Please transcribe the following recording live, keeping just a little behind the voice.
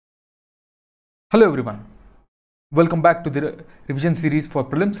Hello everyone, welcome back to the revision series for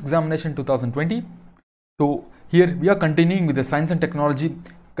prelims examination 2020. So here we are continuing with the science and technology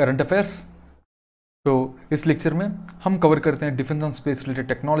current affairs. So इस lecture में हम cover करते हैं defence and space related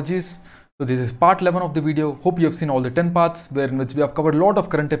technologies. So this is part 11 of the video. Hope you have seen all the 10 parts where in which we have covered a lot of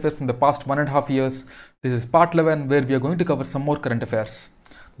current affairs from the past 1.5 years. This is part 11 where we are going to cover some more current affairs.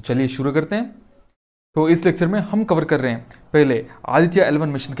 तो चलिए शुरू करते हैं. तो इस lecture में हम cover कर रहे हैं पहले आदित्य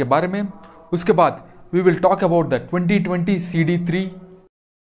L1 मिशन के बारे में. उसके बाद we will talk about the 2020 CD3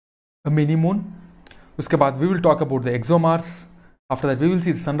 mini moon. उसके बाद we will talk about the ExoMars. After that we will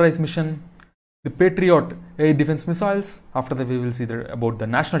see the Sunrise mission, the Patriot air defense missiles. After that we will see about the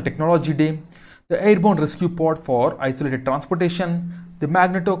National Technology Day, the airborne rescue pod for isolated transportation, the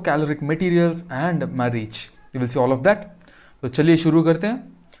magnetocaloric materials and marriage. We will see all of that. तो चलिए शुरू करते हैं.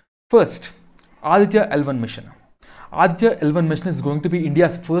 First, Aditya L1 mission. Aditya L1 mission is going to be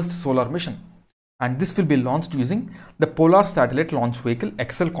India's first solar mission, and this will be launched using the Polar Satellite Launch Vehicle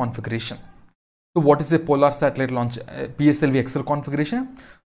XL configuration. So what is the Polar Satellite Launch PSLV XL configuration?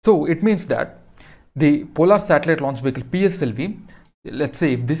 So it means that the Polar Satellite Launch Vehicle PSLV, let's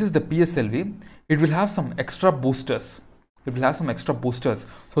say if this is the PSLV, it will have some extra boosters. It will have some extra boosters.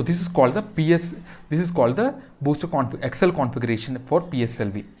 So this is called the booster XL configuration for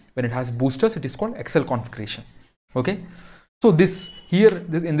PSLV. When it has boosters, it is called XL configuration. Okay. So in this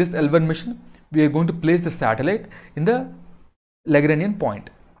L1 mission, we are going to place the satellite in the Lagrangian point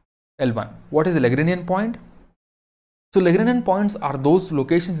L1. What is the Lagrangian point? So Lagrangian points are those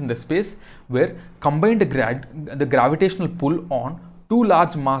locations in the space where combined the gravitational pull on two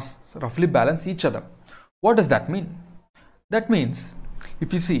large masses roughly balance each other. What does that mean? That means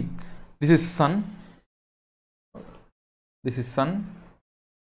if you see, this is sun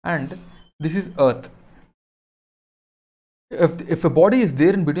and this is earth. If a body is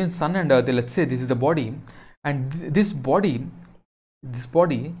there in between sun and earth, let's say this is the body, and this body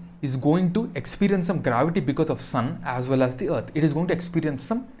is going to experience some gravity because of sun as well as the earth. It is going to experience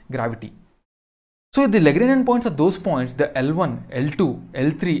some gravity. So the Lagrangian points are those points, the L1, L2,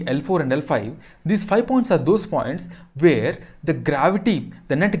 L3, L4 and L5. These 5 points are those points where the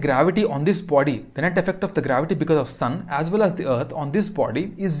net gravity on this body, the net effect of the gravity because of sun as well as the earth on this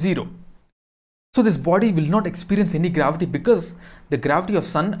body is 0. So this body will not experience any gravity because the gravity of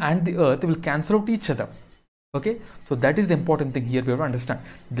sun and the earth will cancel out each other. Okay, so that is the important thing here we have to understand.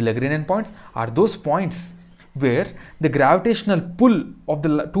 The Lagrangian points are those points where the gravitational pull of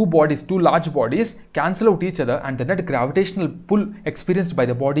the two large bodies cancel out each other and the net gravitational pull experienced by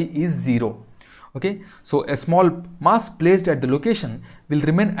the body is 0. Okay, so a small mass placed at the location will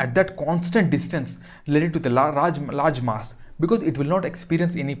remain at that constant distance related to the large mass, because it will not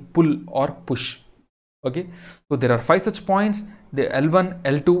experience any pull or push. Okay, so there are 5 such points: the L1,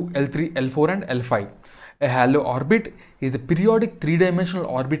 L2, L3, L4 and L5. A halo orbit is a periodic 3-dimensional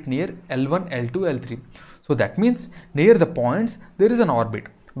orbit near L1, L2, L3. So that means near the points there is an orbit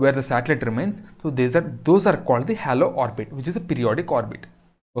where the satellite remains. So those are called the halo orbit, which is a periodic orbit.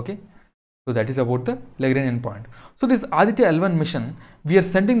 Okay, so that is about the Lagrangian point. So this Aditya L1 mission, we are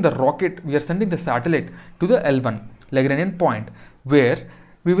sending the satellite to the L1 Lagrangian point, where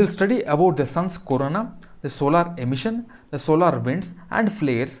we will study about the sun's corona, the solar emission, the solar winds and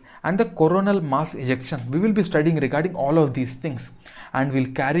flares and the coronal mass ejection. We will be studying regarding all of these things, and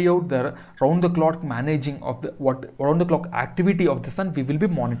we'll carry out the round the clock managing of the round the clock activity of the sun we will be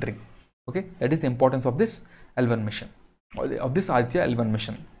monitoring. Okay, that is the importance of this L1 mission, of this Aditya L1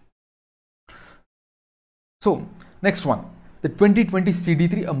 mission. So next one, the 2020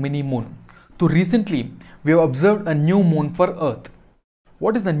 CD3 a mini moon. So recently we have observed a new moon for Earth.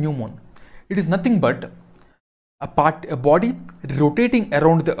 What is the new moon? It is nothing but a body rotating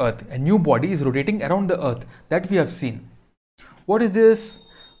around the Earth. A new body is rotating around the Earth that we have seen. What is this?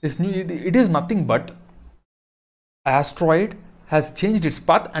 It is nothing but an asteroid has changed its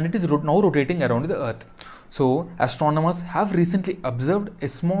path and it is now rotating around the Earth. So astronomers have recently observed a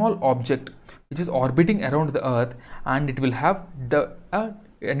small object which is orbiting around the Earth, and it will have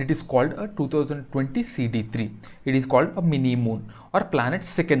and it is called a 2020 CD3. It is called a mini moon or planet's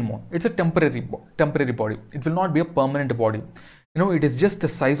second moon. It's a temporary body. It will not be a permanent body. You know, it is just the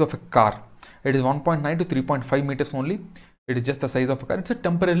size of a car. It is 1.9 to 3.5 meters only. It is just the size of a car. It's a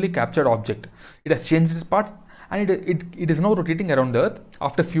temporarily captured object. It has changed its parts and it is now rotating around the Earth.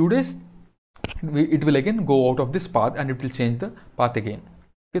 After a few days, it will again go out of this path and it will change the path again.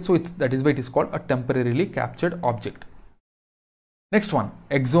 Okay, so that is why it is called a temporarily captured object. Next one,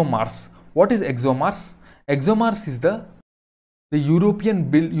 ExoMars. What is ExoMars? ExoMars is the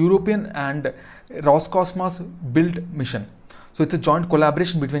European and Roscosmos built mission. So it's a joint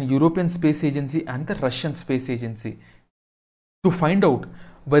collaboration between European Space Agency and the Russian Space Agency to find out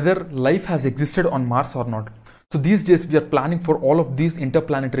whether life has existed on Mars or not. So these days we are planning for all of these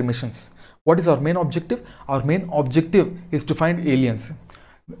interplanetary missions. What is our main objective? Our main objective is to find aliens.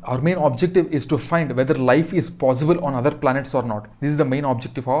 Our main objective is to find whether life is possible on other planets or not. This is the main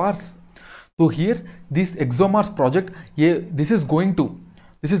objective of ours. So here, this ExoMars project, this is going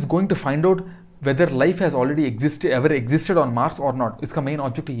to find out whether life has already ever existed on Mars or not. Its main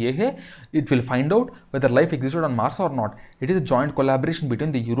objective ये है, it will find out whether life existed on Mars or not. It is a joint collaboration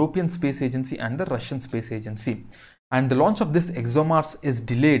between the European Space Agency and the Russian Space Agency. And the launch of this ExoMars is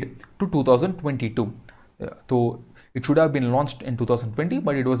delayed to 2022. So it should have been launched in 2020,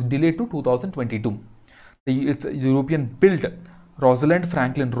 but it was delayed to 2022. It's a European-built Rosalind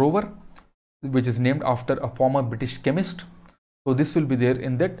Franklin rover, which is named after a former British chemist. So this will be there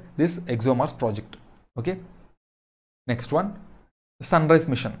in this ExoMars project. Okay. Next one, Sunrise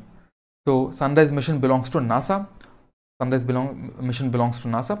mission. So Sunrise mission belongs to NASA. Mission belongs to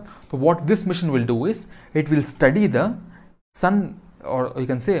NASA. So what this mission will do is, it will study the sun, or you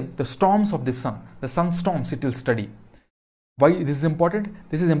can say the storms of the sun. The sun storms it will study. Why this is important?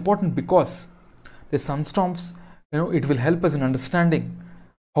 This is important because the sun storms, it will help us in understanding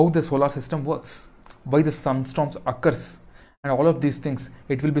how the solar system works, why the sun storms occurs, and all of these things.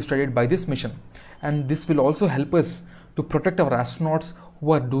 It will be studied by this mission, and this will also help us to protect our astronauts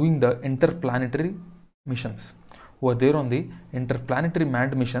who are doing the interplanetary missions, who are there on the interplanetary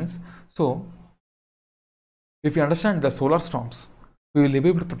manned missions. So if you understand the solar storms, we will be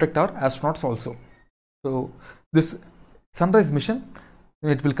able to protect our astronauts also. So this Sunrise mission,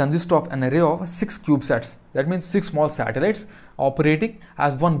 it will consist of an array of 6 CubeSats. That means 6 small satellites operating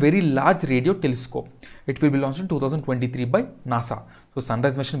as one very large radio telescope. It will be launched in 2023 by NASA. So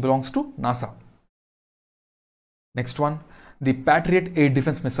Sunrise mission belongs to NASA. Next one, the Patriot air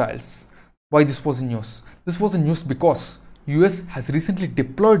defense missiles. Why this was in news? This was in news because US has recently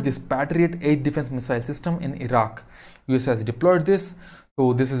deployed this Patriot air defense missile system in Iraq. US has deployed this.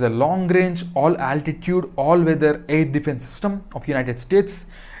 So this is a long-range, all-altitude, all-weather air defense system of United States.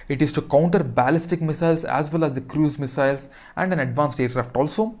 It is to counter ballistic missiles as well as the cruise missiles and an advanced aircraft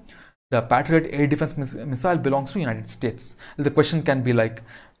also. The Patriot air defense missile belongs to United States. The question can be like,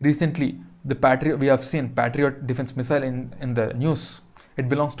 recently we have seen Patriot defense missile in the news. It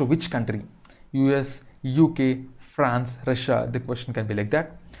belongs to which country? US, UK, France, Russia. The question can be like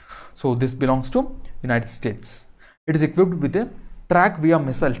that. So this belongs to United States. It is equipped with a track via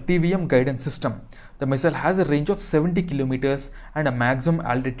missile TVM guidance system. The missile has a range of 70 kilometers and a maximum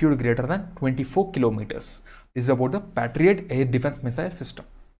altitude greater than 24 kilometers. This is about the Patriot air defense missile system.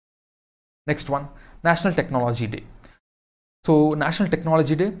 Next one, National Technology Day. So National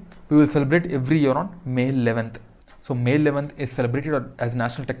Technology Day, we will celebrate every year on May 11th. So May 11th is celebrated as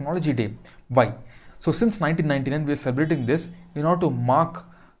National Technology Day. Why? So since 1999, we are celebrating this in order to mark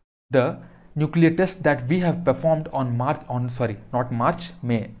the nuclear test that we have performed on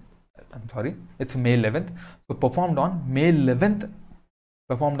it's May 11th. So performed on May 11th,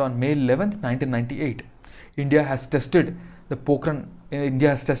 1998. India has tested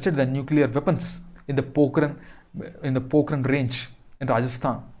the nuclear weapons in the Pokhran range in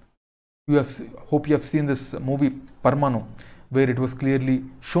Rajasthan. Hope you have seen this movie Parmanu, where it was clearly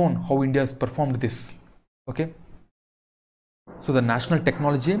shown how India has performed this. Okay. So the National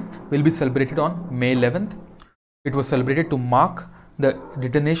Technology Day will be celebrated on May 11th. It was celebrated to mark the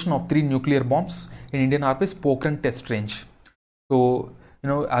detonation of 3 nuclear bombs in Indian Army's Pokhran test range. So,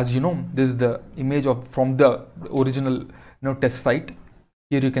 as you know, this is the image from the original, test site.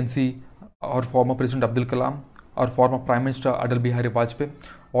 Here you can see our former President Abdul Kalam, our former Prime Minister Atal Bihari Vajpayee.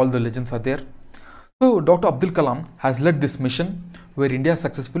 All the legends are there. So Dr. Abdul Kalam has led this mission where India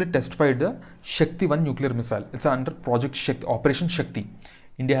successfully testified the Shakti 1 nuclear missile. It's under Project Shakti, Operation Shakti.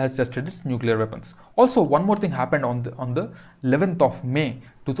 India has tested its nuclear weapons. Also, one more thing happened on the 11th of May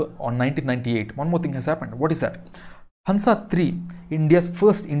on 1998. One more thing has happened. What is that? Hansa 3, India's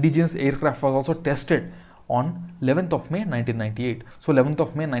first indigenous aircraft, was also tested on 11th of May 1998. So 11th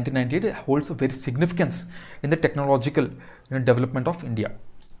of May 1998 holds a very significance in the technological development of India.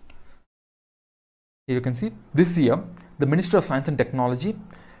 Here you can see this year the Ministry of Science and Technology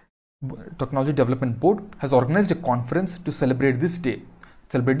Development Board has organized a conference to celebrate this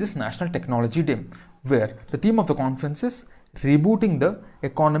National Technology Day, where the theme of the conference is rebooting the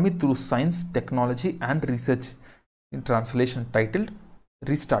economy through science, technology and research, in translation titled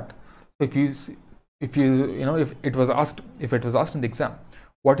Restart. So if it was asked in the exam,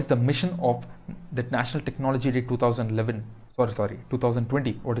 what is the mission of the National Technology Day 2011?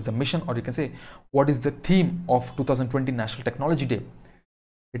 2020. What is the mission, or you can say what is the theme of 2020 National Technology Day?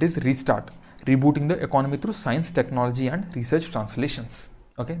 It is restart, rebooting the economy through science, technology and research translations.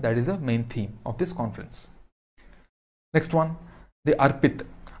 Okay, that is the main theme of this conference. Next one, the ARPIT.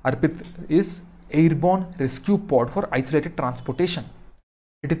 ARPIT is Airborne Rescue Pod for Isolated Transportation.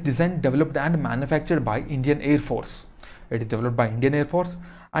 It is designed, developed and manufactured by Indian Air Force. It is developed by Indian Air Force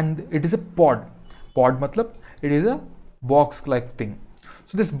and it is a pod. Pod matlab it is a box like thing.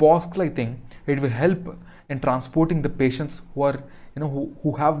 So this box like thing, it will help in transporting the patients who are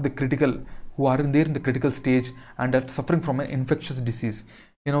who have the critical, who are in the critical stage and are suffering from an infectious disease.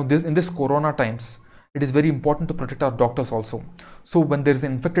 In this corona times, it is very important to protect our doctors also. So when there is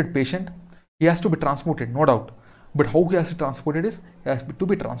an infected patient, he has to be transported, no doubt. But how he has to transport it is, he has to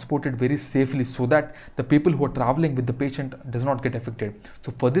be transported very safely so that the people who are traveling with the patient does not get affected.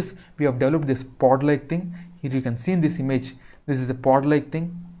 So for this, we have developed this pod-like thing. Here you can see in this image, this is a pod-like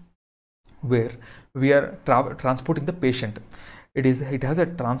thing where we are transporting the patient. It has a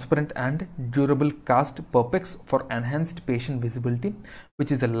transparent and durable cast perpex for enhanced patient visibility,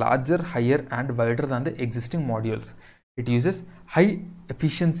 which is a larger, higher and wider than the existing modules. It uses high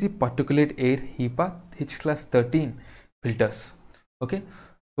efficiency particulate air HEPA H class 13 filters. Okay,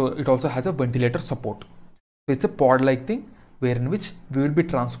 so it also has a ventilator support. So it's a pod like thing wherein which we will be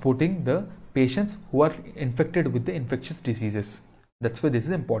transporting the patients who are infected with the infectious diseases. That's why this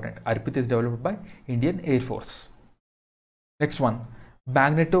is important. ARPIT is developed by Indian Air Force. Next one,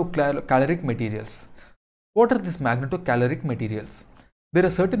 magnetocaloric materials. What are these magnetocaloric materials? There are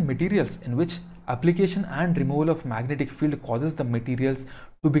certain materials in which application and removal of magnetic field causes the materials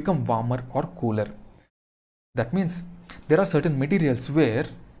to become warmer or cooler. That means there are certain materials where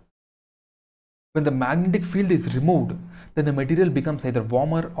when the magnetic field is removed, then the material becomes either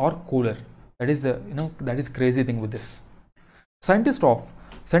warmer or cooler. That is the that is crazy thing with this. Scientists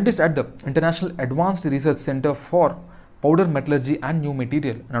at the International Advanced Research Center for Powder Metallurgy and New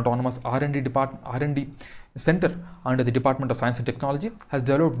Material, an autonomous R&D center under the Department of Science and Technology, has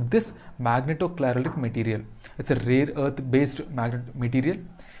developed this magnetocaloric material. It's a rare earth-based material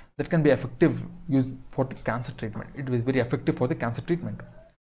that can be effective used for the cancer treatment. It is very effective for the cancer treatment.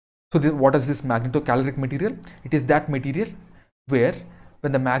 So what is this magnetocaloric material? It is that material where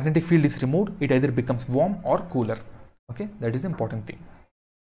when the magnetic field is removed, it either becomes warm or cooler. Okay, that is the important thing.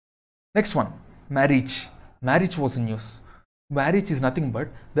 Next one, marriage. Marriage was in news. Marriage is nothing but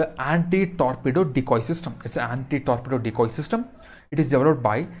the anti-torpedo decoy system. It's an anti-torpedo decoy system. It is developed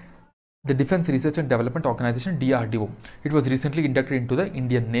by the Defense Research and Development Organization, DRDO. It was recently inducted into the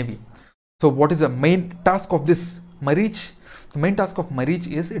Indian Navy. So what is the main task of this marriage? The main task of marriage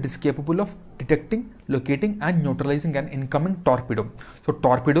is it is capable of detecting, locating and neutralizing an incoming torpedo. So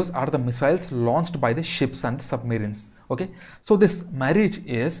torpedoes are the missiles launched by the ships and the submarines. Okay, so this marriage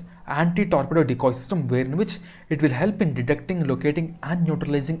is anti-torpedo decoy system wherein which it will help in detecting, locating and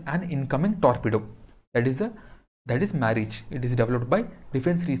neutralizing an incoming torpedo. That is marriage. It is developed by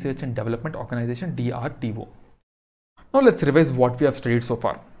Defense Research and Development Organization, DRDO. Now let's revise what we have studied so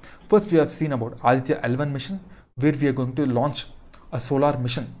far. First, we have seen about Aditya L1 mission, where we are going to launch a solar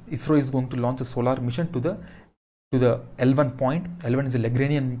mission. ISRO is going to launch a solar mission to the L1 point. L1 is a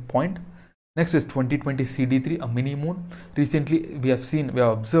Lagrangian point. Next is 2020 CD3, a mini moon. Recently, we have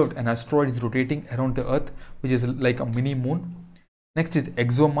observed an asteroid is rotating around the Earth, which is like a mini moon. Next is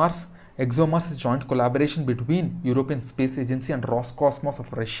ExoMars. ExoMars is joint collaboration between European Space Agency and Roscosmos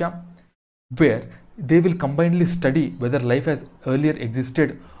of Russia, where they will combinedly study whether life has earlier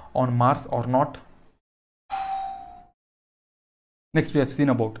existed on Mars or not. Next, we have seen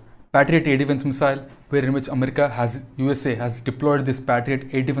about Patriot air defense missile, where in which USA has deployed this Patriot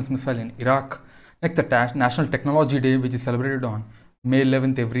air defense missile in Iraq. Next, the National Technology Day, which is celebrated on May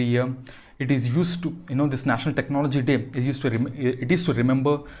 11th every year. It is used to, this National Technology Day is used to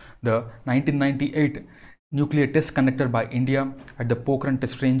remember the 1998 nuclear test conducted by India at the Pokhran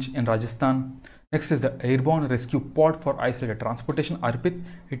test range in Rajasthan. Next is the Airborne Rescue Pod for Isolated Transportation, ARPIT.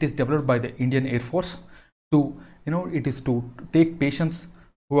 It is developed by the Indian Air Force it is to take patients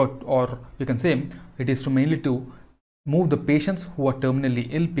who are, or you can say it is to mainly to move the patients who are terminally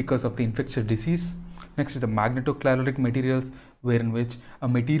ill because of the infectious disease. Next is the magnetocaloric materials, wherein which a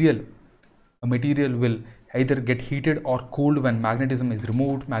material will either get heated or cooled when magnetism is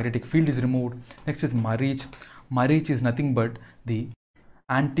removed, magnetic field is removed. Next is marriage. Marriage is nothing but the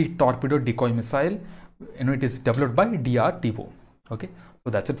anti-torpedo decoy missile. It is developed by DRDO. Okay, so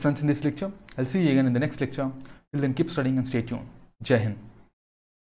that's it friends in this lecture. I'll see you again in the next lecture. Till then, keep studying and stay tuned. Jai Hind.